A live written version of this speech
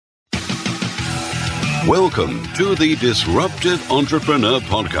Welcome to the Disruptive Entrepreneur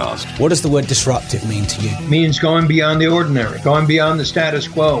Podcast. What does the word disruptive mean to you? Means going beyond the ordinary, going beyond the status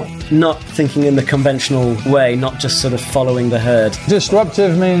quo. Not thinking in the conventional way, not just sort of following the herd.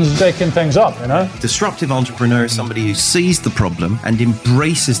 Disruptive means shaking things up, you know? Disruptive entrepreneur is somebody who sees the problem and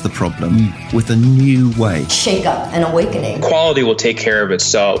embraces the problem with a new way. Shake up and awakening. Quality will take care of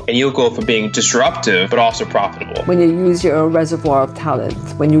itself, and you'll go from being disruptive but also profitable. When you use your reservoir of talent,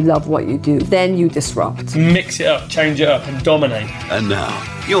 when you love what you do, then you disrupt. Mix it up, change it up, and dominate. And now,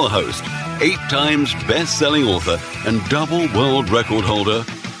 your host, 8 times best-selling author and double world record holder,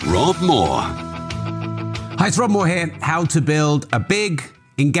 Rob Moore. Hi, it's Rob Moore here. How to build a big,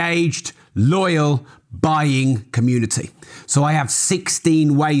 engaged, loyal buying community. So I have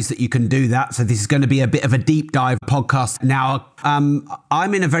 16 ways that you can do that. So this is going to be a bit of a deep dive podcast. Now,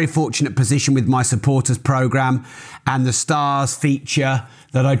 I'm in a very fortunate position with my supporters program and the stars feature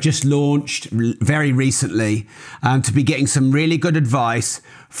that I just launched very recently to be getting some really good advice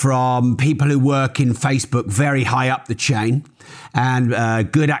from people who work in Facebook very high up the chain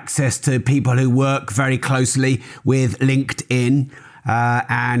and good access to people who work very closely with LinkedIn.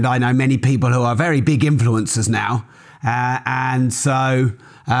 And I know many people who are very big influencers now. And so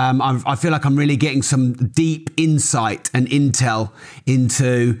I feel like I'm really getting some deep insight and intel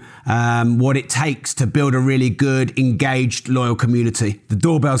into what it takes to build a really good, engaged, loyal community. The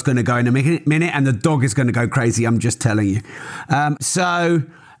doorbell's going to go in a minute and the dog is going to go crazy. I'm just telling you. So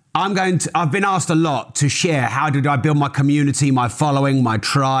I've been asked a lot to share how did I build my community, my following, my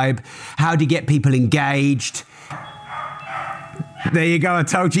tribe? How do you get people engaged? There you go. I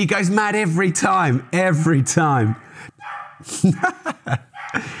told you. He goes mad every time. It's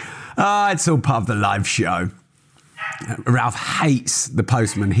all part of the live show. Ralph hates the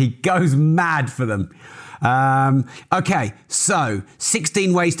postman. He goes mad for them. Okay, so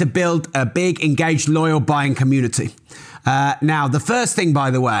 16 ways to build a big, engaged, loyal buying community. Now, the first thing,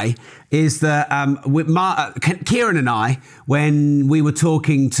 by the way, is that Kieran and I, when we were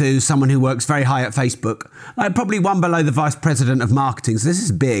talking to someone who works very high at Facebook, probably one below the vice president of marketing, so this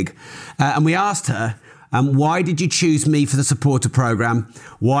is big, and we asked her, why did you choose me for the supporter program?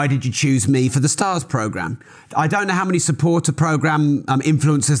 Why did you choose me for the stars program? I don't know how many supporter program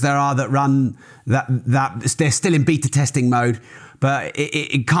influencers there are that run that they're still in beta testing mode, but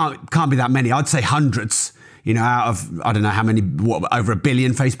it can't be that many. I'd say hundreds. You know, out of, I don't know how many, over 1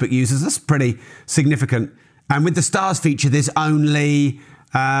 billion Facebook users. That's pretty significant. And with the stars feature, there's only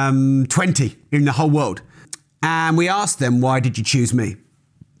 20 in the whole world. And we asked them, why did you choose me?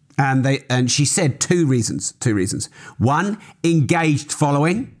 And she said two reasons. 1, engaged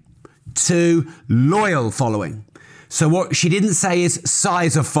following. 2, loyal following. So what she didn't say is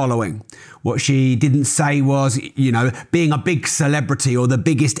size of following. What she didn't say was, being a big celebrity or the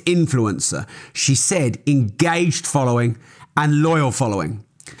biggest influencer. She said engaged following and loyal following.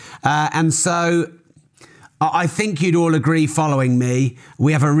 And so I think you'd all agree following me.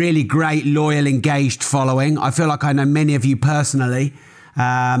 We have a really great, loyal, engaged following. I feel like I know many of you personally.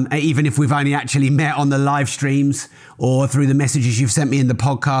 Even if we've only actually met on the live streams or through the messages you've sent me in the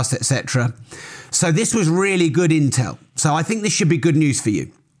podcast, etc. So this was really good intel. So I think this should be good news for you,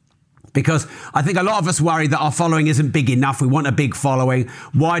 because I think a lot of us worry that our following isn't big enough. We want a big following.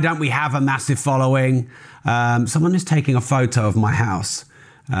 Why don't we have a massive following? Someone is taking a photo of my house.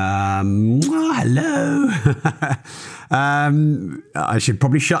 Hello. I should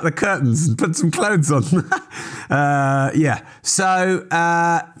probably shut the curtains and put some clothes on. So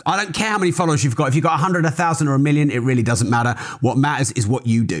I don't care how many followers you've got. If you've got 100, 1,000 or 1 million, it really doesn't matter. What matters is what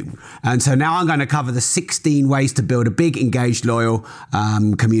you do. And so now I'm going to cover the 16 ways to build a big, engaged, loyal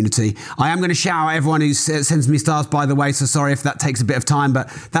community. I am going to shout out everyone who sends me stars, by the way. So sorry if that takes a bit of time, but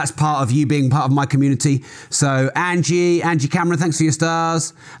that's part of you being part of my community. So Angie Cameron, thanks for your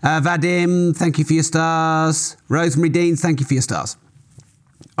stars. Vadim, thank you for your stars. Rosemary Dean, thank you for your stars.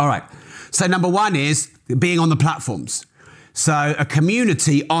 All right. So number 1 is being on the platforms. So a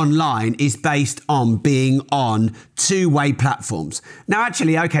community online is based on being on 2-way platforms. Now,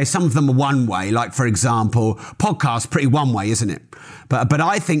 actually, okay, some of them are one-way. Like, for example, podcasts, pretty one-way, isn't it? But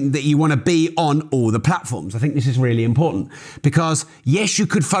I think that you want to be on all the platforms. I think this is really important because, yes, you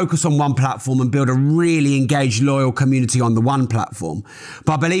could focus on one platform and build a really engaged, loyal community on the one platform.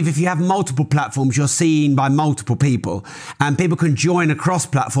 But I believe if you have multiple platforms, you're seen by multiple people and people can join across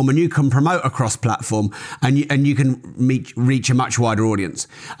platform and you can promote across platform and you can reach a much wider audience.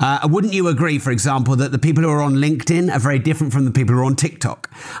 Wouldn't you agree, for example, that the people who are on LinkedIn are very different from the people who are on TikTok?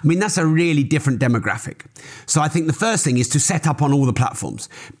 I mean, that's a really different demographic. So I think the first thing is to set up on all the platforms.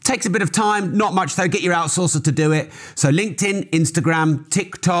 Takes a bit of time, not much though. Get your outsourcer to do it. So LinkedIn, Instagram,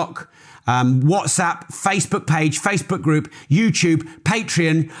 TikTok, WhatsApp, Facebook page, Facebook group, YouTube,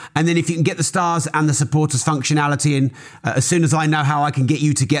 Patreon, and then if you can get the stars and the supporters functionality in, as soon as I know how I can get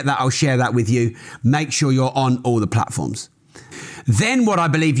you to get that, I'll share that with you. Make sure you're on all the platforms. Then what I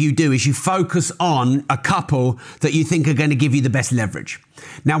believe you do is you focus on a couple that you think are going to give you the best leverage.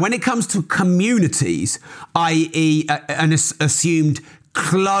 Now, when it comes to communities, i.e. an assumed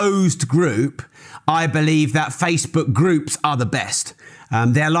closed group, I believe that Facebook groups are the best.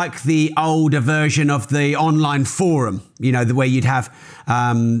 They're like the older version of the online forum, you know, the way you'd have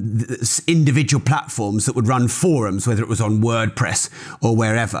individual platforms that would run forums, whether it was on WordPress or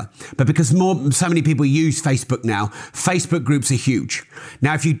wherever. But because so many people use Facebook now, Facebook groups are huge.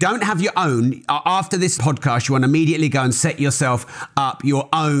 Now, if you don't have your own, after this podcast, you want to immediately go and set yourself up your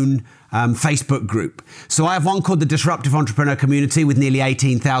own Facebook group. So I have one called the Disruptive Entrepreneur Community with nearly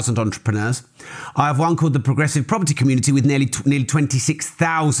 18,000 entrepreneurs. I have one called the Progressive Property Community with nearly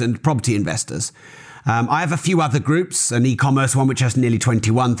 26,000 property investors. I have a few other groups, an e-commerce one which has nearly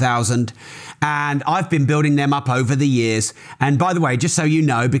 21,000, and I've been building them up over the years. And by the way, just so you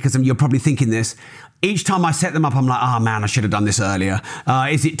know, because you're probably thinking this, each time I set them up, I'm like, oh man, I should have done this earlier.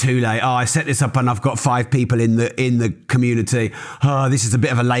 Is it too late? Oh, I set this up and I've got 5 people in the community. Oh, this is a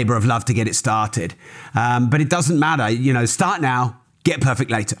bit of a labour of love to get it started. But it doesn't matter. You know, start now, get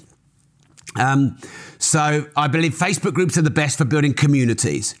perfect later. So I believe Facebook groups are the best for building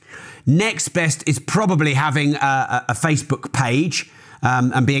communities. Next best is probably having a Facebook page.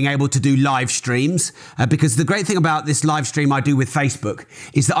 And being able to do live streams, because the great thing about this live stream I do with Facebook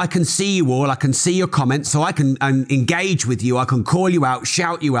is that I can see you all, I can see your comments, so I can engage with you, I can call you out,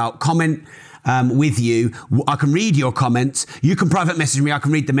 shout you out, comment with you, I can read your comments, you can private message me, I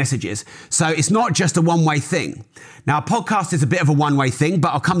can read the messages. So it's not just a one-way thing. Now, a podcast is a bit of a one-way thing, but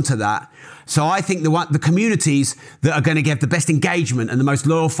I'll come to that. So I think the communities that are going to get the best engagement and the most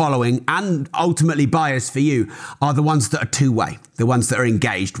loyal following and ultimately buyers for you are the ones that are two-way, the ones that are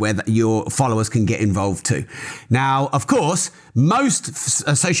engaged, where your followers can get involved too. Now, of course, most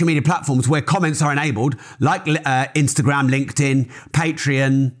social media platforms where comments are enabled, like Instagram, LinkedIn,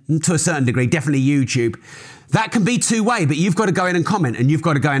 Patreon, to a certain degree, definitely YouTube, that can be two-way, but you've got to go in and comment and you've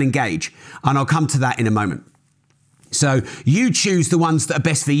got to go and engage. And I'll come to that in a moment. So you choose the ones that are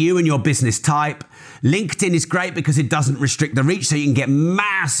best for you and your business type. LinkedIn is great because it doesn't restrict the reach, so you can get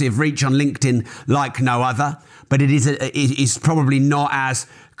massive reach on LinkedIn like no other, but it is probably not as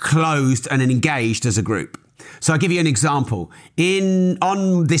closed and engaged as a group. So I'll give you an example.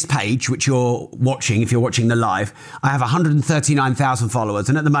 On this page, which you're watching, if you're watching the live, I have 139,000 followers,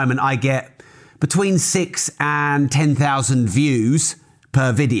 and at the moment I get between 6,000 and 10,000 views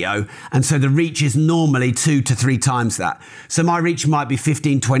per video, and so the reach is normally 2 to 3 times that. So my reach might be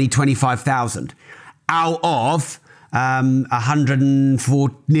 15, 20, 25,000 out of nearly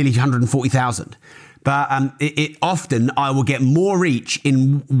 140,000. But often I will get more reach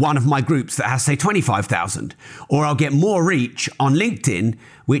in one of my groups that has, say, 25,000, or I'll get more reach on LinkedIn,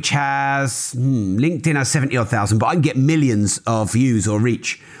 which has, LinkedIn has 70,000, but I can get millions of views or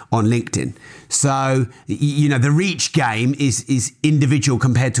reach on LinkedIn. So, you know, the reach game is individual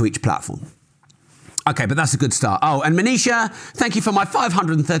compared to each platform. Okay, but that's a good start. Oh, and Manisha, thank you for my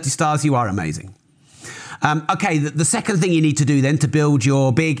 530 stars. You are amazing. Okay, the second thing you need to do then to build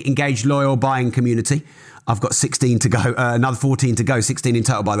your big, engaged, loyal buying community, I've got 16 to go, another 14 to go, 16 in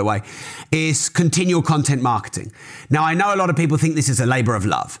total, by the way, is continual content marketing. Now, I know a lot of people think this is a labor of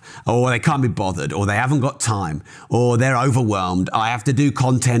love, or they can't be bothered, or they haven't got time, or they're overwhelmed. I have to do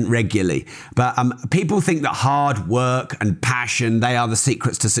content regularly. But people think that hard work and passion, they are the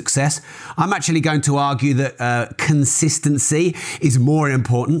secrets to success. I'm actually going to argue that consistency is more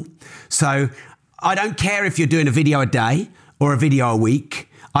important. So I don't care if you're doing a video a day or a video a week.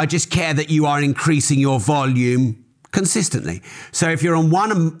 I just care that you are increasing your volume consistently. So if you're on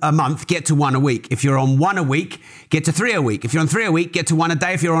 1 a month, get to 1 a week. If you're on 1 a week, get to 3 a week. If you're on 3 a week, get to 1 a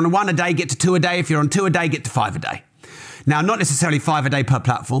day. If you're on 1 a day, get to 2 a day. If you're on 2 a day, get to 5 a day. Now, not necessarily 5 a day per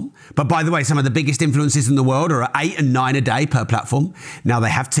platform, but by the way, some of the biggest influencers in the world are 8 and 9 a day per platform. Now, they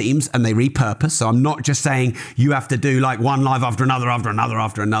have teams and they repurpose. So I'm not just saying you have to do like one live after another, after another,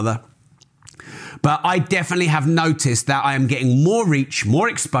 after another. But I definitely have noticed that I am getting more reach, more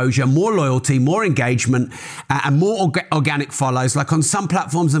exposure, more loyalty, more engagement, and more organic follows. Like on some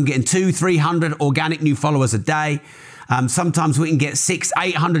platforms, I'm getting 200-300 organic new followers a day. Sometimes we can get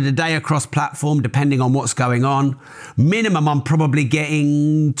 600-800 a day across platform, depending on what's going on. Minimum, I'm probably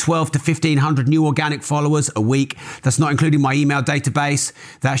getting 1,200 to 1,500 new organic followers a week. That's not including my email database.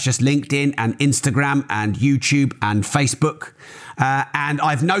 That's just LinkedIn and Instagram and YouTube and Facebook. And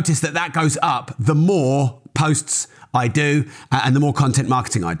I've noticed that goes up the more posts I do and the more content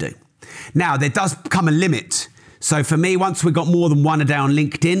marketing I do. Now, there does come a limit. So for me, once we got more than one a day on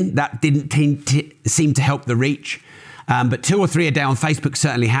LinkedIn, that didn't seem to help the reach. But 2 or 3 a day on Facebook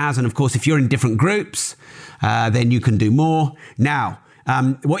certainly has. And of course, if you're in different groups, then you can do more. Now,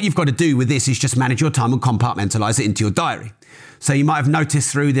 what you've got to do with this is just manage your time and compartmentalize it into your diary. So you might have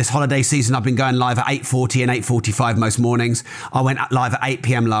noticed through this holiday season, I've been going live at 8:40 and 8:45 most mornings. I went live at 8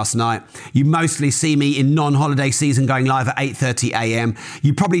 p.m. last night. You mostly see me in non-holiday season going live at 8:30 a.m.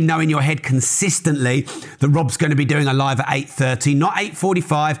 You probably know in your head consistently that Rob's going to be doing a live at 8:30, not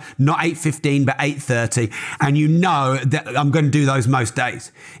 8:45, not 8:15, but 8:30. And you know that I'm going to do those most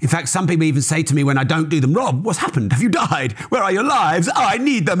days. In fact, some people even say to me when I don't do them, Rob, what's happened? Have you died? Where are your lives? Oh, I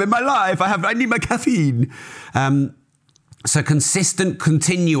need them in my life. I need my caffeine. So consistent,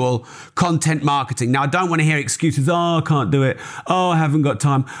 continual content marketing. Now, I don't want to hear excuses. Oh, I can't do it. Oh, I haven't got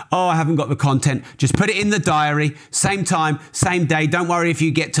time. Oh, I haven't got the content. Just put it in the diary, same time, same day. Don't worry if you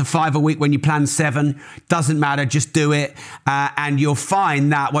get to 5 a week when you plan 7. Doesn't matter. Just do it. And you'll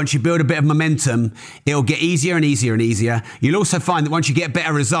find that once you build a bit of momentum, it'll get easier and easier and easier. You'll also find that once you get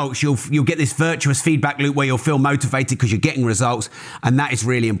better results, you'll get this virtuous feedback loop where you'll feel motivated because you're getting results. And that is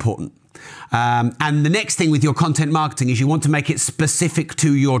really important. And the next thing with your content marketing is you want to make it specific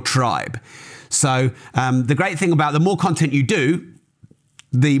to your tribe. So the great thing about the more content you do,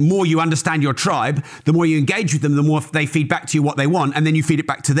 the more you understand your tribe, the more you engage with them, the more they feed back to you what they want, and then you feed it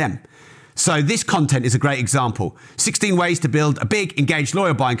back to them. So this content is a great example. 16 ways to build a big, engaged,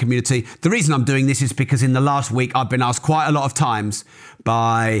 loyal buying community. The reason I'm doing this is because in the last week, I've been asked quite a lot of times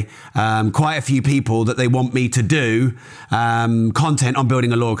by quite a few people that they want me to do content on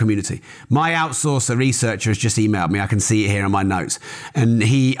building a loyal community. My outsourcer researcher has just emailed me. I can see it here in my notes. And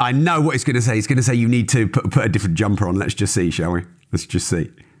I know what he's going to say. He's going to say, you need to put a different jumper on. Let's just see, shall we? Let's just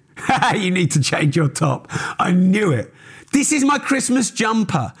see. You need to change your top. I knew it. This is my Christmas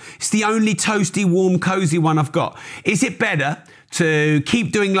jumper. It's the only toasty, warm, cozy one I've got. Is it better to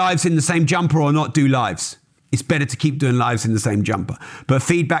keep doing lives in the same jumper or not do lives? It's better to keep doing lives in the same jumper. But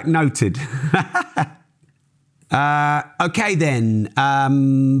feedback noted. Okay then.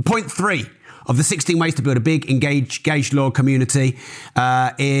 Point 3 of the 16 ways to build a big, engaged, loyal community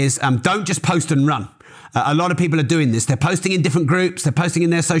is don't just post and run. A lot of people are doing this. They're posting in different groups. They're posting in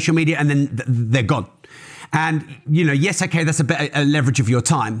their social media and then they're gone. And, yes, okay, that's a better leverage of your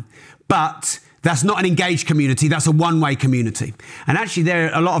time, but that's not an engaged community. That's a one-way community. And actually,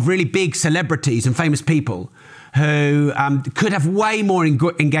 there are a lot of really big celebrities and famous people who could have way more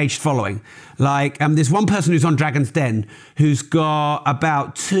engaged following. Like, there's one person who's on Dragon's Den who's got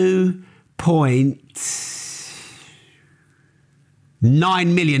about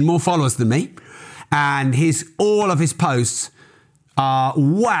 2.9 million more followers than me. And all of his posts are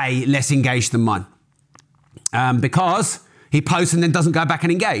way less engaged than mine. Because he posts and then doesn't go back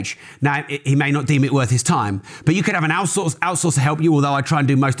and engage. Now, he may not deem it worth his time, but you could have an outsourcer help you, although I try and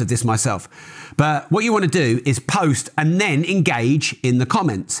do most of this myself. But what you want to do is post and then engage in the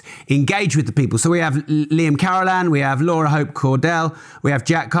comments. Engage with the people. So we have Liam Carolan, we have Laura Hope Cordell, we have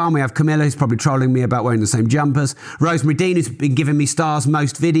Jack Kahn, we have Camilla, who's probably trolling me about wearing the same jumpers, Rosemary Dean, who's been giving me stars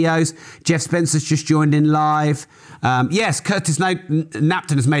most videos, Jeff Spencer's just joined in live. Yes, Curtis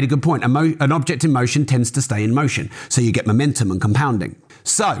Napton has made a good point. An object in motion tends to stay in motion. So you get momentum and compounding.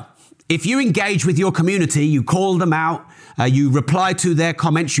 So if you engage with your community, you call them out, you reply to their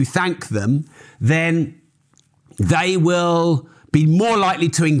comments, you thank them, then they will be more likely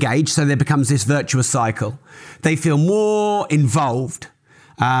to engage. So there becomes this virtuous cycle. They feel more involved.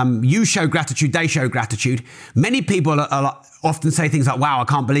 You show gratitude, they show gratitude. Many people often say things like, wow, I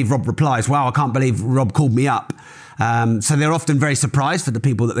can't believe Rob replies. Wow, I can't believe Rob called me up. So they're often very surprised for the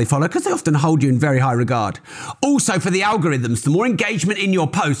people that they follow because they often hold you in very high regard. Also for the algorithms, the more engagement in your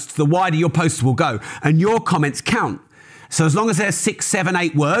posts, the wider your posts will go and your comments count. So as long as there's 6, 7,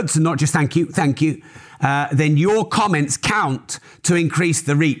 8 words and not just thank you, then your comments count to increase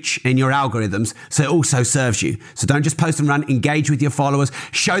the reach in your algorithms. So it also serves you. So don't just post and run, engage with your followers,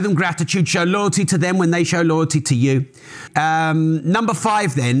 show them gratitude, show loyalty to them when they show loyalty to you. Number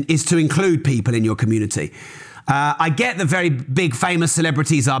 5 then is to include people in your community. I get that very big famous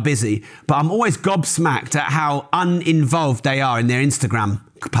celebrities are busy, but I'm always gobsmacked at how uninvolved they are in their Instagram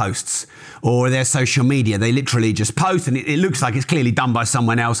posts or their social media. They literally just post and it looks like it's clearly done by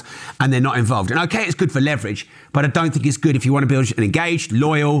someone else and they're not involved. And okay, it's good for leverage, but I don't think it's good if you want to build an engaged,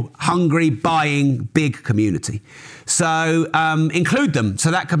 loyal, hungry, buying, big community. So include them.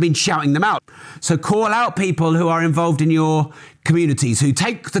 So that could mean shouting them out. So call out people who are involved in your communities, who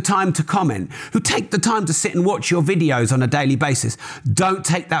take the time to comment, who take the time to sit and watch your videos on a daily basis. Don't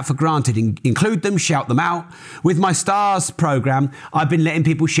take that for granted. Include them, shout them out. With my stars program, I've been letting people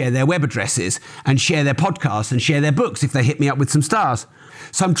people share their web addresses and share their podcasts and share their books if they hit me up with some stars.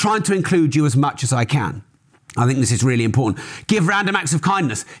 So I'm trying to include you as much as I can. I think this is really important. Give random acts of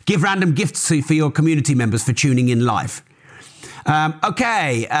kindness. Give random gifts for your community members for tuning in live. Number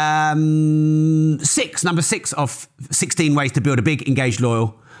 6 of 16 ways to build a big, engaged,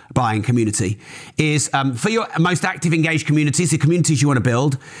 loyal buying community is for your most active, engaged communities, the communities you want to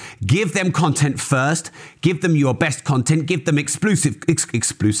build, give them content first, give them your best content, give them exclusive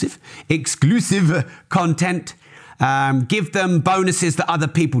content, give them bonuses that other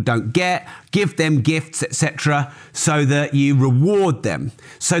people don't get, give them gifts, etc., so that you reward them,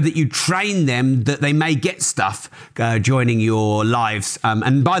 so that you train them that they may get stuff joining your lives.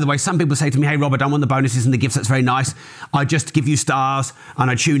 And by the way, some people say to me, hey, Rob, I don't want the bonuses and the gifts. That's very nice. I just give you stars and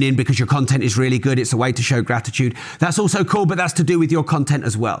I tune in because your content is really good. It's a way to show gratitude. That's also cool, but that's to do with your content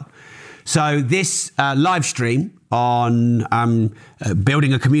as well. So this live stream on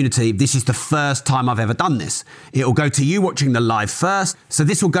building a community, this is the first time I've ever done this. It will go to you watching the live first. So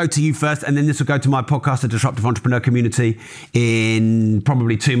this will go to you first, and then this will go to my podcast, The Disruptive Entrepreneur Community, in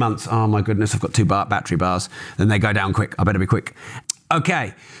probably 2 months. Oh my goodness, I've got 2 battery bars. Then they go down quick. I better be quick.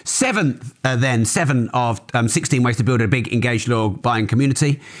 Okay, 7 of 16 ways to build a big, engaged, loyal buying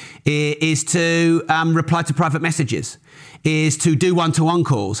community is to reply to private messages, is to do one-to-one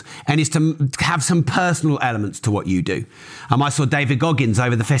calls, and is to have some personal elements to what you do. I saw David Goggins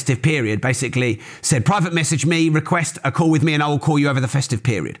over the festive period basically said, private message me, request a call with me, and I will call you over the festive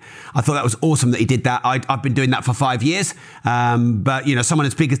period. I thought that was awesome that he did that. I've been doing that for 5 years. But, someone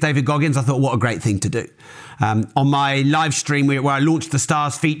as big as David Goggins, I thought, what a great thing to do. On my live stream where I launched the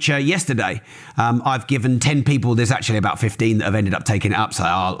Stars feature yesterday, I've given 10 people, there's actually about 15 that have ended up taking it up, so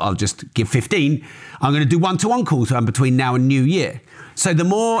I'll just give 15. I'm going to do one-to-one calls between now and New Year. So the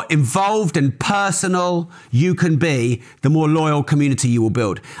more involved and personal you can be, the more loyal community you will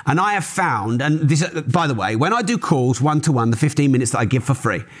build. And I have found, and this, by the way, when I do calls one-to-one, the 15 minutes that I give for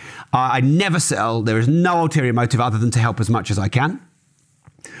free, I never sell. There is no ulterior motive other than to help as much as I can.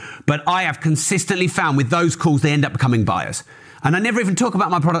 But I have consistently found with those calls, they end up becoming buyers. And I never even talk about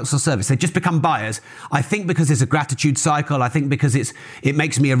my products or service. They just become buyers. I think because there's a gratitude cycle. I think because it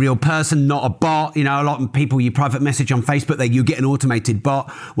makes me a real person, not a bot. A lot of people you private message on Facebook, you get an automated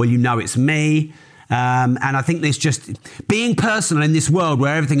bot. Well, it's me. And I think there's just being personal in this world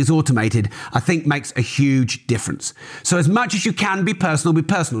where everything is automated, I think makes a huge difference. So as much as you can be personal, be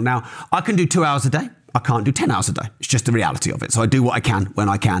personal. Now, I can do 2 hours a day. I can't do 10 hours a day. It's just the reality of it. So I do what I can when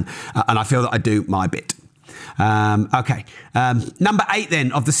I can. And I feel that I do my bit. Okay. Number 8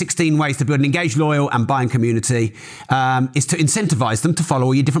 then of the 16 ways to build an engaged, loyal and buying community is to incentivize them to follow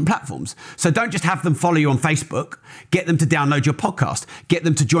all your different platforms. So don't just have them follow you on Facebook. Get them to download your podcast. Get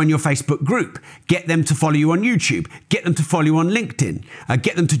them to join your Facebook group. Get them to follow you on YouTube. Get them to follow you on LinkedIn.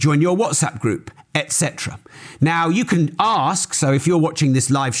 Get them to join your WhatsApp group, etc. Now you can ask, so if you're watching this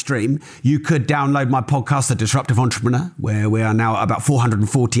live stream, you could download my podcast, The Disruptive Entrepreneur, where we are now at about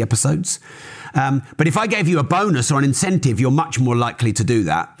 440 episodes. But if I gave you a bonus or an incentive, you're much more likely to do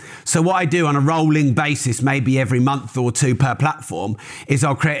that. So what I do on a rolling basis, maybe every month or 2 per platform, is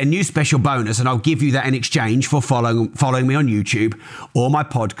I'll create a new special bonus and I'll give you that in exchange for following me on YouTube or my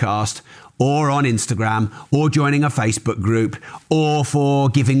podcast or on Instagram or joining a Facebook group or for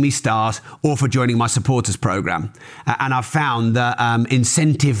giving me stars or for joining my supporters program. And I've found that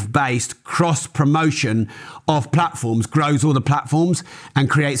incentive-based cross-promotion of platforms grows all the platforms and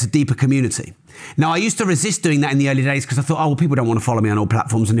creates a deeper community. Now, I used to resist doing that in the early days because I thought, well, people don't want to follow me on all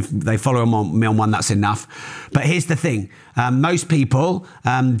platforms, and if they follow me on one, that's enough. But here's the thing. Most people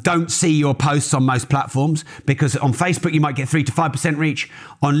don't see your posts on most platforms because on Facebook, you might get 3 to 5% reach.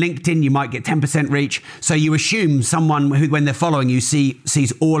 On LinkedIn, you might get 10% reach. So you assume someone who, when they're following you,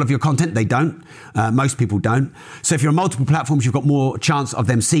 sees all of your content. They don't. Most people don't. So if you're on multiple platforms, you've got more chance of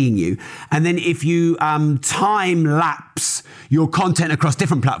them seeing you. And then if you time lapse your content across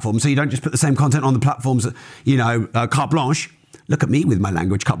different platforms, so you don't just put the same content on the platforms, carte blanche. Look at me with my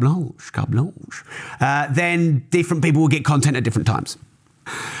language, carte blanche, carte blanche. Then different people will get content at different times.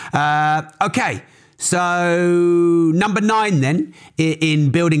 Okay, so number 9 then,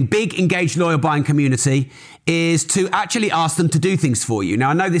 in building big, engaged, loyal buying community, is to actually ask them to do things for you.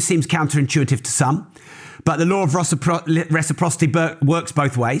 Now, I know this seems counterintuitive to some, but the law of reciprocity works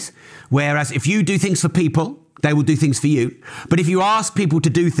both ways. Whereas if you do things for people, they will do things for you. But if you ask people to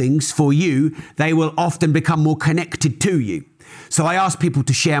do things for you, they will often become more connected to you. So I ask people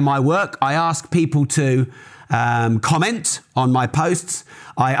to share my work. I ask people to comment on my posts.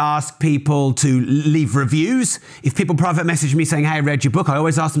 I ask people to leave reviews. If people private message me saying, hey, I read your book, I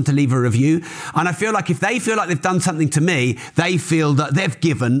always ask them to leave a review. And I feel like if they feel like they've done something to me, they feel that they've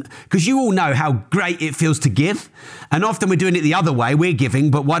given, because you all know how great it feels to give. And often we're doing it the other way. We're giving,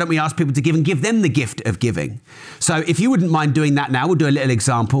 but why don't we ask people to give and give them the gift of giving? So if you wouldn't mind doing that now, we'll do a little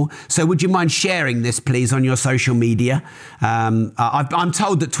example. So would you mind sharing this, please, on your social media? I'm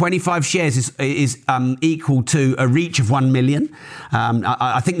told that 25 shares is equal to a reach of 1 million.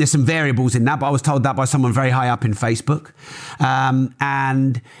 I think there's some variables in that, but I was told that by someone very high up in Facebook.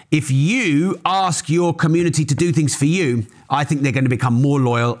 And if you ask your community to do things for you, I think they're going to become more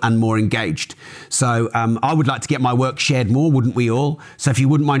loyal and more engaged. So I would like to get my work shared more, wouldn't we all? So if you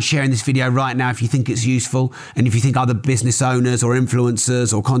wouldn't mind sharing this video right now, if you think it's useful, and if you think other business owners or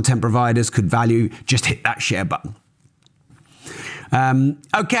influencers or content providers could value, just hit that share button.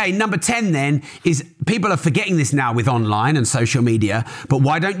 Okay, number 10 then is people are forgetting this now with online and social media, but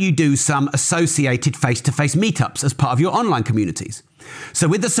why don't you do some associated face-to-face meetups as part of your online communities? So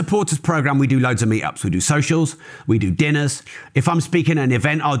with the supporters program, we do loads of meetups. We do socials, we do dinners. If I'm speaking at an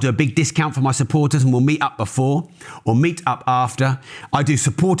event, I'll do a big discount for my supporters and we'll meet up before or meet up after. I do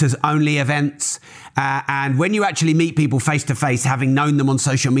supporters only events. And when you actually meet people face to face, having known them on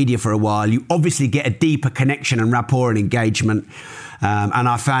social media for a while, you obviously get a deeper connection and rapport and engagement. And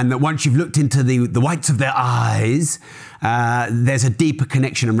I found that once you've looked into the whites of their eyes, there's a deeper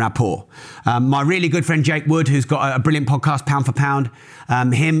connection and rapport. My really good friend Jake Wood, who's got a brilliant podcast, Pound for Pound,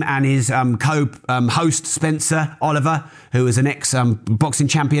 him and his co-host Spencer Oliver, who is an ex-boxing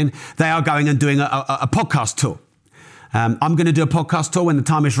champion, they are going and doing a podcast tour. I'm going to do a podcast tour when the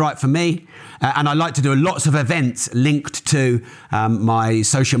time is right for me. And I like to do lots of events linked to my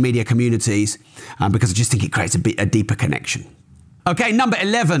social media communities because I just think it creates a deeper connection. Okay, number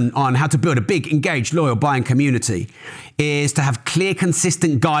 11 on how to build a big, engaged, loyal buying community is to have clear,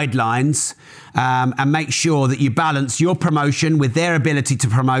 consistent guidelines and make sure that you balance your promotion with their ability to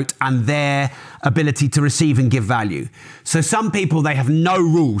promote and their ability to receive and give value. So some people, they have no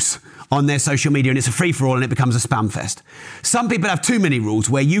rules on their social media and it's a free-for-all and it becomes a spam fest. Some people have too many rules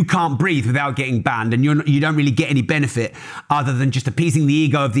where you can't breathe without getting banned and you don't really get any benefit other than just appeasing the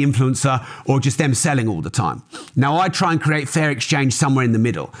ego of the influencer or just them selling all the time. Now, I try and create fair exchange somewhere in the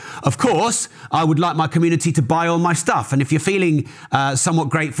middle. Of course, I would like my community to buy all my stuff. And if you're feeling somewhat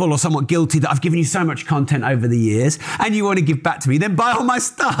grateful or somewhat guilty that I've given you so much content over the years and you want to give back to me, then buy all my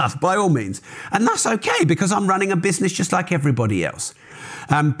stuff, by all means. And that's okay because I'm running a business just like everybody else.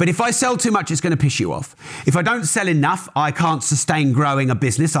 But if I sell too much, it's going to piss you off. If I don't sell enough, I can't sustain growing a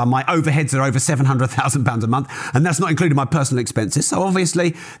business. My overheads are over £700,000 a month, and that's not including my personal expenses. So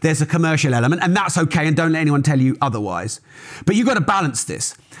obviously, there's a commercial element, and that's okay, and don't let anyone tell you otherwise. But you've got to balance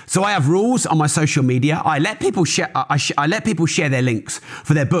this. So I have rules on my social media. I let people share their links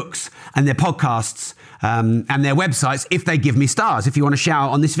for their books and their podcasts and their websites if they give me stars. If you want to shout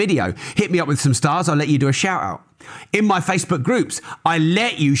out on this video, hit me up with some stars. I'll let you do a shout out. In my Facebook groups, I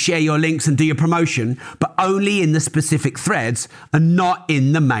let you share your links and do your promotion, but only in the specific threads and not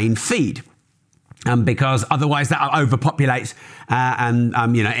in the main feed. Because otherwise that overpopulates and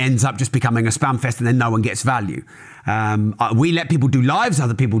ends up just becoming a spam fest and then no one gets value. We let people do lives,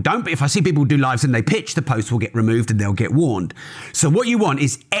 other people don't. But if I see people do lives and they pitch, the post will get removed and they'll get warned. So what you want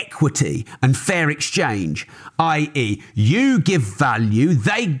is equity and fair exchange, i.e. you give value,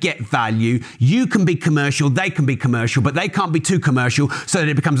 they get value, you can be commercial, they can be commercial, but they can't be too commercial so that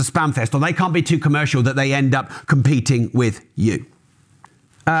it becomes a spam fest, or they can't be too commercial that they end up competing with you.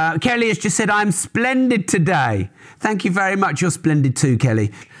 Kelly has just said, I'm splendid today. Thank you very much. You're splendid too,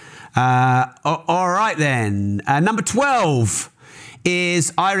 Kelly. All right then. Number 12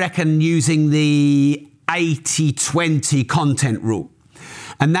 is, I reckon, using the 80-20 content rule.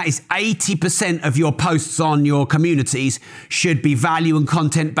 And that is 80% of your posts on your communities should be value and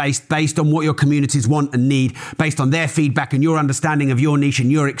content based on what your communities want and need, based on their feedback and your understanding of your niche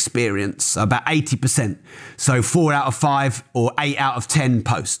and your experience, about 80%. So 4 out of 5 or 8 out of 10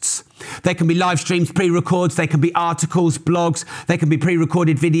 posts. They can be live streams, pre-records, they can be articles, blogs, they can be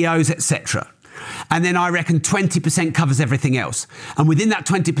pre-recorded videos, etc. And then I reckon 20% covers everything else. And within that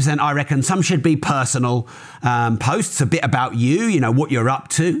 20%, I reckon some should be personal posts, a bit about you know, what you're up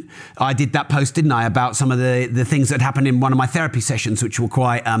to. I did that post, didn't I, about some of the things that happened in one of my therapy sessions, which were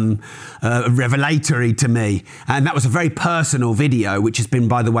quite revelatory to me. And that was a very personal video, which has been,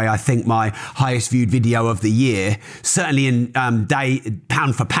 by the way, I think my highest viewed video of the year. Certainly in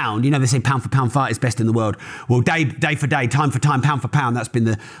pound for pound. You know, they say pound for pound fight is best in the world. Well, day for day, time for time, pound for pound, that's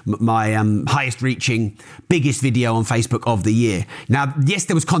been my highest highest reaching, biggest video on Facebook of the year. Now, yes,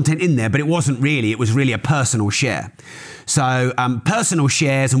 there was content in there, but it wasn't really. It was really a personal share. So personal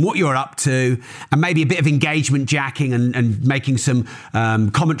shares and what you're up to, and maybe a bit of engagement jacking and making some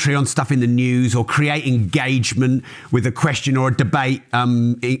commentary on stuff in the news, or create engagement with a question or a debate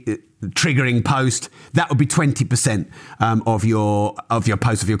triggering post. That would be 20% of your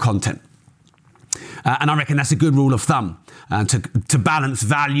post, of your content. And I reckon that's a good rule of thumb to balance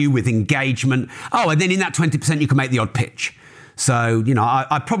value with engagement. Oh, and then in that 20%, you can make the odd pitch. So,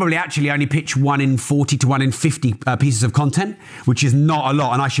 I probably actually only pitch 1 in 40 to 1 in 50 pieces of content, which is not a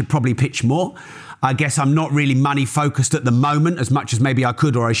lot, and I should probably pitch more. I guess I'm not really money focused at the moment as much as maybe I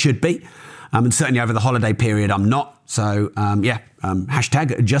could or I should be. And certainly over the holiday period, I'm not. So,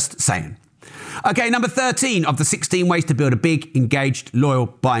 hashtag just saying. Okay, number 13 of the 16 ways to build a big, engaged, loyal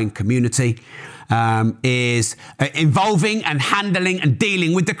buying community is involving and handling and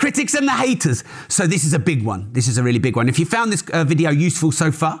dealing with the critics and the haters. So this is a big one. This is a really big one. If you found this video useful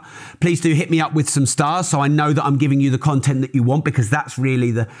so far, please do hit me up with some stars so I know that I'm giving you the content that you want, because that's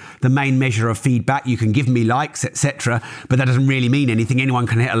really the main measure of feedback. You can give me likes, etc., but that doesn't really mean anything. Anyone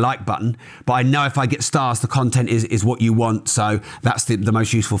can hit a like button, but I know if I get stars, the content is what you want. So that's the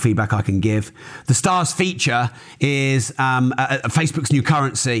most useful feedback I can give. The stars feature is Facebook's new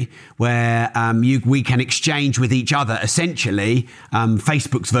currency where we can exchange with each other, essentially,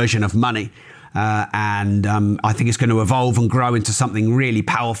 Facebook's version of money. And I think it's going to evolve and grow into something really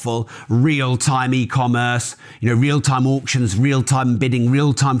powerful. Real-time e-commerce, real-time auctions, real-time bidding,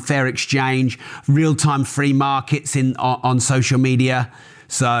 real-time fair exchange, real-time free markets on social media.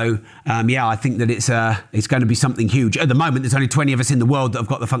 So, I think that it's going to be something huge. At the moment, there's only 20 of us in the world that have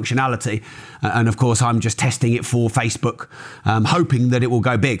got the functionality. And of course, I'm just testing it for Facebook, hoping that it will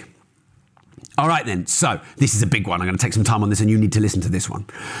go big. All right then, so this is a big one. I'm going to take some time on this and you need to listen to this one.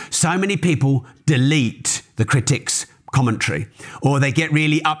 So many people delete the critics' commentary, or they get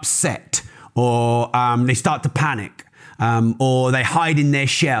really upset, or they start to panic, or they hide in their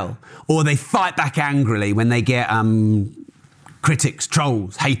shell, or they fight back angrily when they get critics,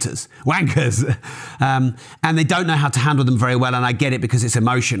 trolls, haters, wankers, and they don't know how to handle them very well, and I get it because it's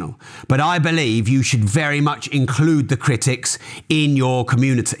emotional. But I believe you should very much include the critics in your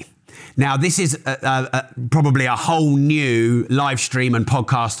community. Now, this is probably a whole new live stream and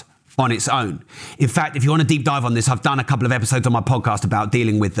podcast on its own. In fact, if you want a deep dive on this, I've done a couple of episodes on my podcast about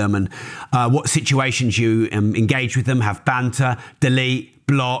dealing with them and what situations you engage with them, have banter, delete,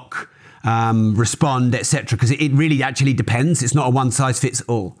 block, respond, etc. Because it really actually depends. It's not a one size fits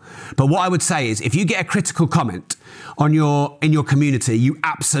all. But what I would say is, if you get a critical comment in your community, you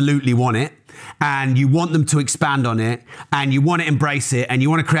absolutely want it, and you want them to expand on it, and you want to embrace it, and you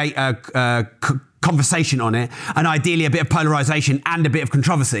want to create a conversation on it, and ideally a bit of polarization and a bit of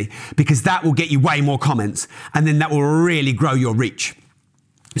controversy, because that will get you way more comments, and then that will really grow your reach.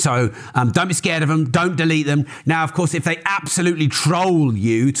 So don't be scared of them. Don't delete them. Now, of course, if they absolutely troll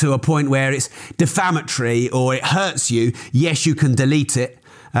you to a point where it's defamatory or it hurts you, yes, you can delete it.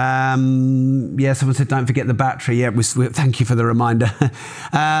 Someone said don't forget the battery. Yeah, thank you for the reminder.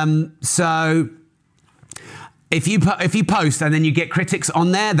 So if you post and then you get critics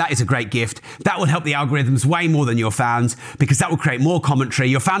on there, that is a great gift. That will help the algorithms way more than your fans, because that will create more commentary.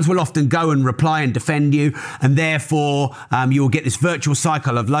 Your fans will often go and reply and defend you, and therefore you will get this virtual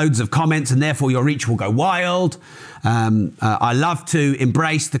cycle of loads of comments, and therefore your reach will go wild. I love to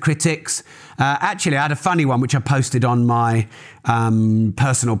embrace the critics. Actually, I had a funny one which I posted on my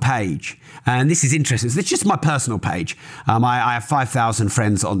personal page. And this is interesting. It's just my personal page. I have 5,000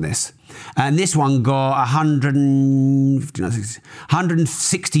 friends on this. And this one got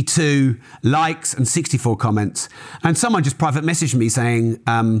 162 likes and 64 comments. And someone just private messaged me saying,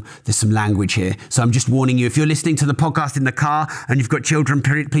 there's some language here. So I'm just warning you, if you're listening to the podcast in the car and you've got children,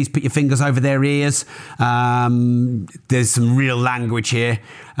 please put your fingers over their ears. There's some real language here.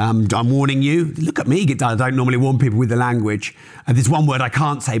 I'm warning you. Look at me. I don't normally warn people with the language. There's one word I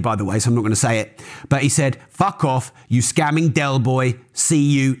can't say, by the way, so I'm not going to say it. But he said, fuck off, you scamming Del boy. See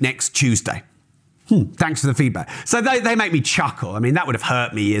you next Tuesday. Thanks for the feedback. So they make me chuckle. I mean, that would have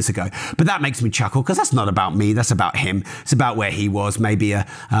hurt me years ago, but that makes me chuckle because that's not about me. That's about him. It's about where he was. Maybe a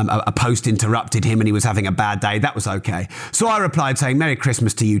post interrupted him and he was having a bad day. That was okay. So I replied saying, Merry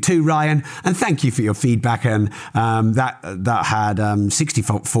Christmas to you too, Ryan, and thank you for your feedback. And that had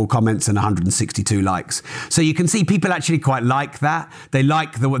 64 comments and 162 likes. So you can see people actually quite like that. They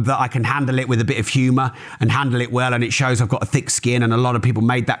like that I can handle it with a bit of humour and handle it well, and it shows I've got a thick skin, and a lot of people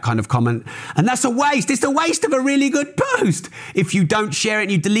made that kind of comment. And that's a waste. It's a waste of a really good post if you don't share it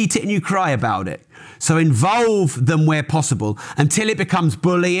and you delete it and you cry about it. So involve them where possible until it becomes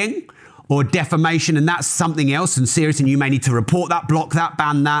bullying or defamation, and that's something else and serious, and you may need to report that, block that,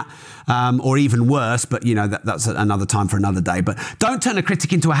 ban that, or even worse, but that's another time for another day. But don't turn a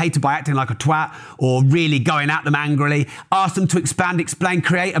critic into a hater by acting like a twat or really going at them angrily. Ask them to expand, explain,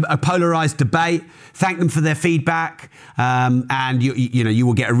 create a polarized debate. Thank them for their feedback, and you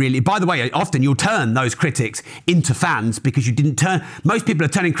will get a really. By the way, often you'll turn those critics into fans because you didn't turn. Most people are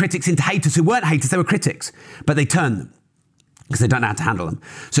turning critics into haters who weren't haters; they were critics, but they turned them because they don't know how to handle them.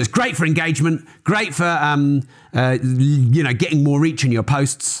 So it's great for engagement, great for getting more reach in your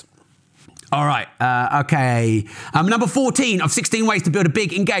posts. All right, okay. Number 14 of 16 ways to build a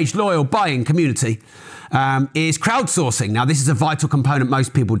big, engaged, loyal, buying community is crowdsourcing. Now, this is a vital component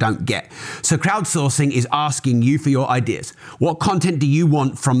most people don't get. So crowdsourcing is asking you for your ideas. What content do you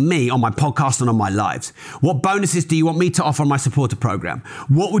want from me on my podcast and on my lives? What bonuses do you want me to offer on my supporter program?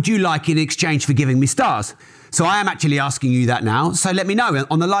 What would you like in exchange for giving me stars? So I am actually asking you that now. So let me know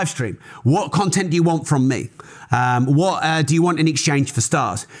on the live stream. What content do you want from me? What do you want in exchange for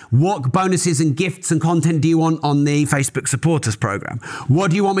stars? What bonuses and gifts and content do you want on the Facebook supporters program? What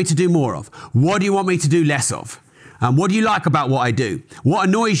do you want me to do more of? What do you want me to do less of? What do you like about what I do? What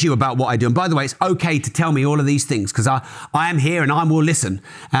annoys you about what I do? And by the way, it's okay to tell me all of these things because I am here and I will listen.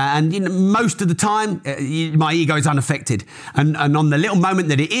 And most of the time, my ego is unaffected. And on the little moment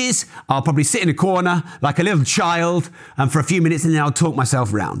that it is, I'll probably sit in a corner like a little child for a few minutes and then I'll talk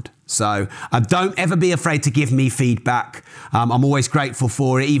myself round. So don't ever be afraid to give me feedback. I'm always grateful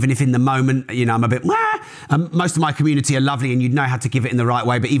for it, even if in the moment, I'm a bit, most of my community are lovely and you know how to give it in the right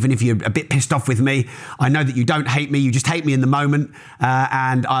way. But even if you're a bit pissed off with me, I know that you don't hate me. You just hate me in the moment.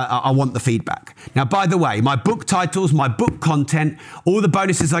 And I want the feedback. Now, by the way, my book titles, my book content, all the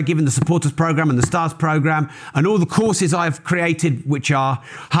bonuses I give in the supporters program and the stars program, and all the courses I've created, which are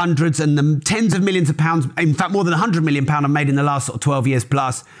hundreds and the tens of millions of pounds, in fact, more than £100 million I've made in the last 12 years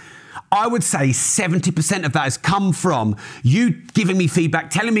plus. I would say 70% of that has come from you giving me feedback,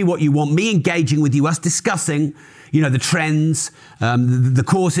 telling me what you want, me engaging with you, us discussing, the trends, the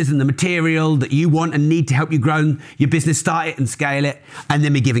courses and the material that you want and need to help you grow your business, start it and scale it, and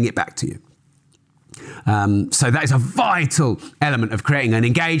then me giving it back to you. So that is a vital element of creating an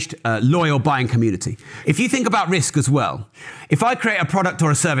engaged, loyal buying community. If you think about risk as well, if I create a product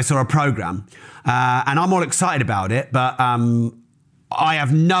or a service or a program, and I'm all excited about it, but I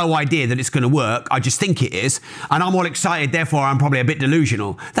have no idea that it's going to work. I just think it is. And I'm all excited, therefore I'm probably a bit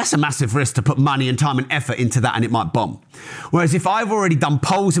delusional. That's a massive risk to put money and time and effort into that and it might bomb. Whereas if I've already done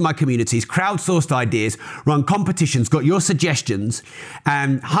polls in my communities, crowdsourced ideas, run competitions, got your suggestions,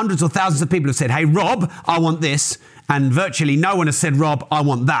 and hundreds or thousands of people have said, hey, Rob, I want this. And virtually no one has said, Rob, I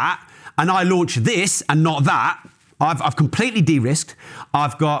want that. And I launch this and not that. I've completely de-risked.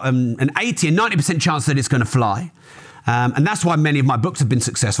 I've got an 80 and 90% chance that it's going to fly. And that's why many of my books have been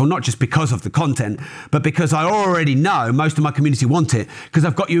successful, not just because of the content, but because I already know most of my community want it, because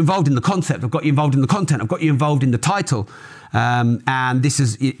I've got you involved in the concept, I've got you involved in the content, I've got you involved in the title. And this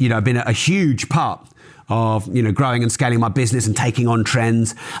has, been a huge part of, growing and scaling my business and taking on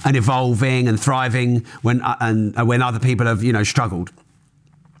trends and evolving and thriving when other people have, struggled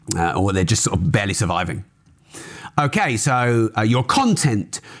or they're just sort of barely surviving. Okay, so your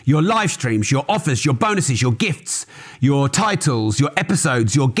content, your live streams, your offers, your bonuses, your gifts, your titles, your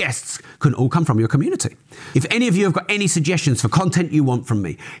episodes, your guests can all come from your community. If any of you have got any suggestions for content you want from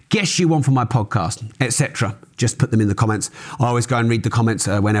me, guests you want from my podcast, etc., just put them in the comments. I always go and read the comments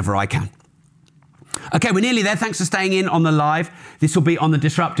whenever I can. Okay, we're nearly there. Thanks for staying in on the live. This will be on the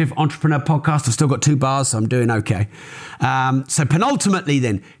Disruptive Entrepreneur Podcast. I've still got 2 bars, so I'm doing okay. So penultimately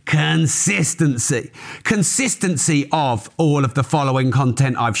then, consistency. Consistency of all of the following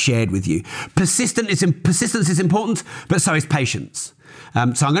content I've shared with you. Persistence is important, but so is patience.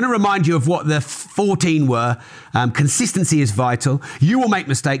 So I'm going to remind you of what the 14 were. Consistency is vital. You will make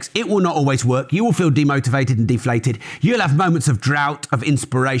mistakes. It will not always work. You will feel demotivated and deflated. You'll have moments of drought, of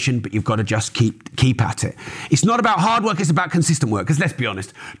inspiration, but you've got to just keep at it. It's not about hard work. It's about consistent work. Because let's be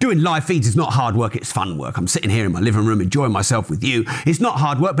honest, doing live feeds is not hard work. It's fun work. I'm sitting here in my living room enjoying myself with you. It's not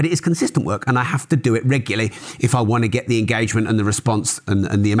hard work, but it is consistent work. And I have to do it regularly if I want to get the engagement and the response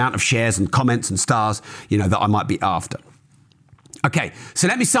and the amount of shares and comments and stars, that I might be after. Okay, so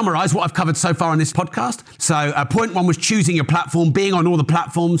let me summarize what I've covered so far on this podcast. So point 1 was choosing your platform, being on all the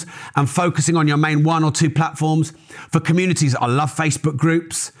platforms and focusing on your main 1 or 2 platforms. For communities, I love Facebook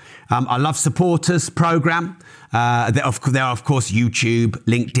groups. I love supporters program. There are, of course, YouTube,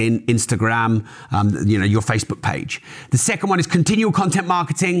 LinkedIn, Instagram, your Facebook page. The second one is continual content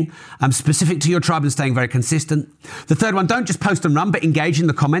marketing, specific to your tribe and staying very consistent. The third one, don't just post and run, but engage in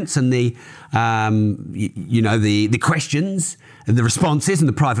the comments and the questions and the responses and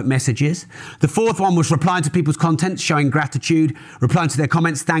the private messages. The fourth one was replying to people's content, showing gratitude, replying to their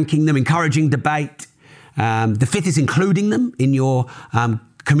comments, thanking them, encouraging debate. The fifth is including them in your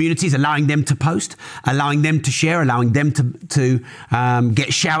communities, allowing them to post, allowing them to share, allowing them to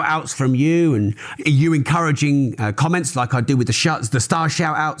get shout outs from you, and you encouraging comments like I do with the star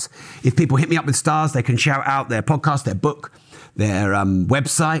shout outs. If people hit me up with stars, they can shout out their podcast, their book, their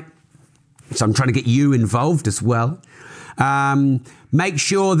website. So I'm trying to get you involved as well. Make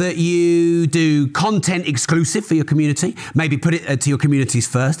sure that you do content exclusive for your community. Maybe put it to your communities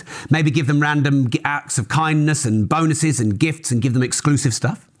first. Maybe give them random acts of kindness and bonuses and gifts and give them exclusive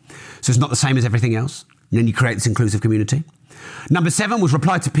stuff. So it's not the same as everything else. And then you create this inclusive community. Number 7 was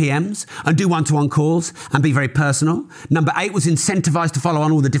reply to PMs and do one-to-one calls and be very personal. Number 8 was incentivize to follow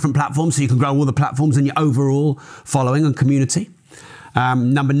on all the different platforms so you can grow all the platforms in your overall following and community.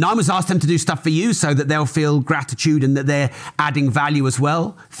 Number 9 was ask them to do stuff for you so that they'll feel gratitude and that they're adding value as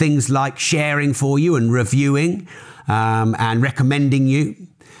well. Things like sharing for you and reviewing and recommending you.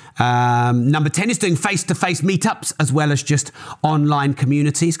 Number 10 is doing face-to-face meetups as well as just online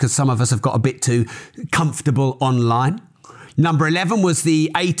communities, because some of us have got a bit too comfortable online. Number 11 was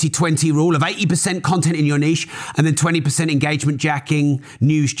the 80-20 rule of 80% content in your niche and then 20% engagement jacking,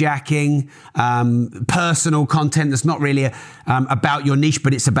 news jacking, personal content that's not really about your niche,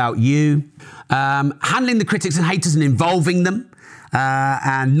 but it's about you. Handling the critics and haters and involving them.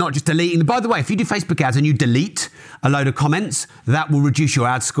 And not just deleting them. By the way, if you do Facebook ads and you delete a load of comments, that will reduce your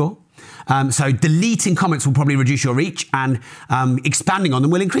ad score. So deleting comments will probably reduce your reach, and expanding on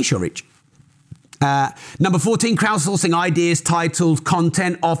them will increase your reach. Number 14, crowdsourcing ideas, titles,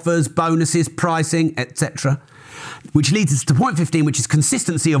 content, offers, bonuses, pricing, etc. Which leads us to point 15, which is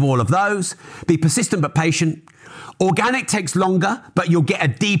consistency of all of those. Be persistent but patient. Organic takes longer, but you'll get a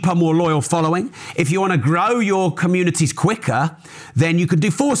deeper, more loyal following. If you want to grow your communities quicker, then you can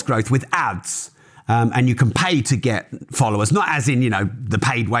do forced growth with ads. And you can pay to get followers, not as in, the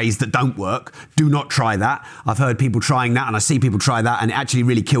paid ways that don't work. Do not try that. I've heard people trying that, and I see people try that, and it actually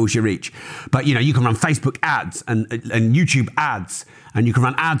really kills your reach. But, you can run Facebook ads and YouTube ads, and you can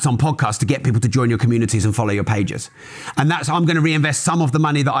run ads on podcasts to get people to join your communities and follow your pages. And I'm going to reinvest some of the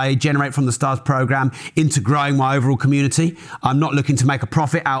money that I generate from the Stars program into growing my overall community. I'm not looking to make a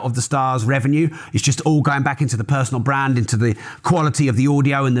profit out of the Stars revenue. It's just all going back into the personal brand, into the quality of the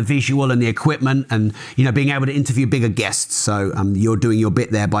audio and the visual and the equipment, and being able to interview bigger guests. So you're doing your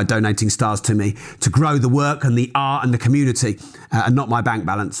bit there by donating stars to me to grow the work and the art and the community, and not my bank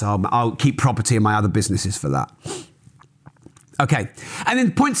balance. I'll keep property in my other businesses for that. Okay, and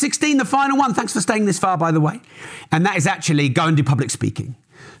then point 16, the final one. Thanks for staying this far, by the way. And that is actually go and do public speaking.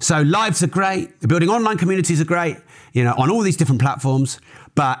 So lives are great. Building online communities are great, on all these different platforms.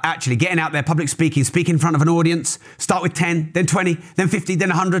 But actually getting out there, public speaking in front of an audience, start with 10, then 20, then 50, then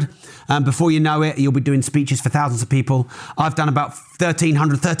 100. Before you know it, you'll be doing speeches for thousands of people. I've done about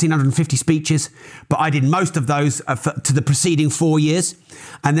 1,350 speeches, but I did most of those to the preceding 4 years.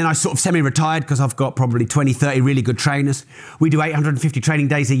 And then I sort of semi-retired because I've got probably 20, 30 really good trainers. We do 850 training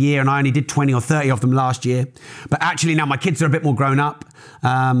days a year, and I only did 20 or 30 of them last year. But actually now my kids are a bit more grown up.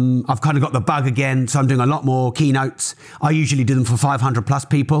 I've kind of got the bug again, so I'm doing a lot more keynotes. I usually do them for 500 plus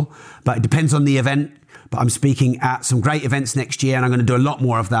people, but it depends on the event. But I'm speaking at some great events next year, and I'm going to do a lot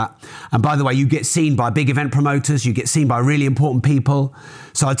more of that. And by the way, you get seen by big event promoters, you get seen by really important people.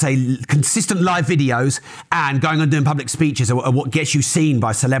 So I'd say consistent live videos and going and doing public speeches are what gets you seen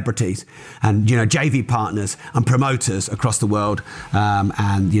by celebrities and, JV partners and promoters across the world.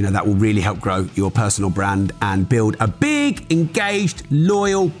 And, that will really help grow your personal brand and build a big, engaged,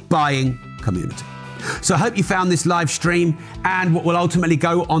 loyal buying community. So I hope you found this live stream and what will ultimately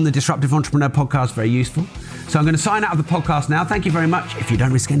go on the Disruptive Entrepreneur podcast very useful. So I'm going to sign out of the podcast now. Thank you very much. If you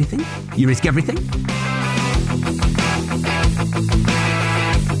don't risk anything, you risk everything.